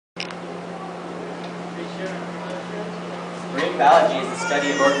Marine biology is the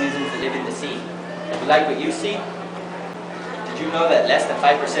study of organisms that live in the sea. If you like what you see, did you know that less than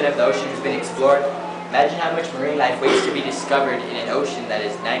 5% of the ocean has been explored? Imagine how much marine life waits to be discovered in an ocean that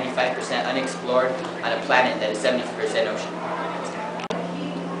is 95% unexplored on a planet that is 70% ocean.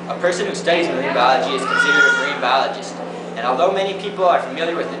 A person who studies marine biology is considered a marine biologist. And although many people are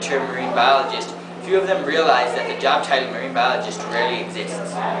familiar with the term marine biologist, few of them realize that the job title marine biologist rarely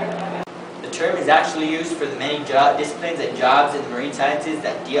exists. The term is actually used for the many disciplines and jobs in the marine sciences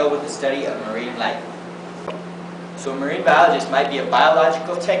that deal with the study of marine life. So a marine biologist might be a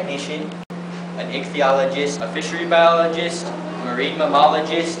biological technician, an ichthyologist, a fishery biologist, a marine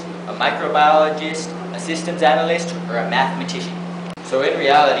mammologist, a microbiologist, a systems analyst, or a mathematician. So in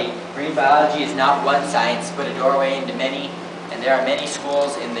reality, marine biology is not one science, but a doorway into many, and there are many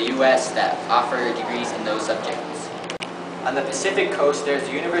schools in the US that offer degrees in those subjects. On the Pacific coast, there's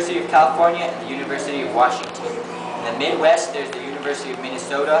the University of California and the University of Washington. In the Midwest, there's the University of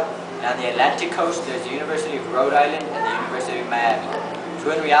Minnesota, and on the Atlantic coast, there's the University of Rhode Island and the University of Miami.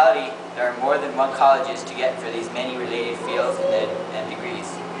 So in reality, there are more than one colleges to get for these many related fields and degrees,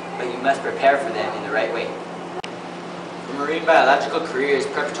 but you must prepare for them in the right way. For marine biological careers,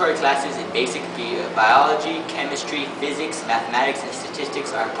 preparatory classes in basic biology, chemistry, physics, mathematics, and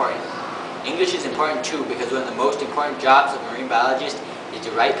statistics are important. English is important too because one of the most important jobs of a marine biologist is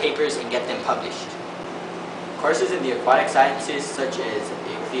to write papers and get them published. Courses in the aquatic sciences such as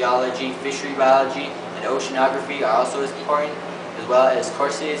ichthyology, fishery biology, and oceanography are also as important, as well as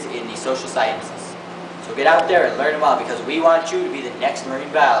courses in the social sciences. So get out there and learn them all because we want you to be the next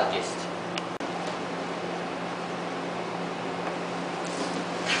marine biologist.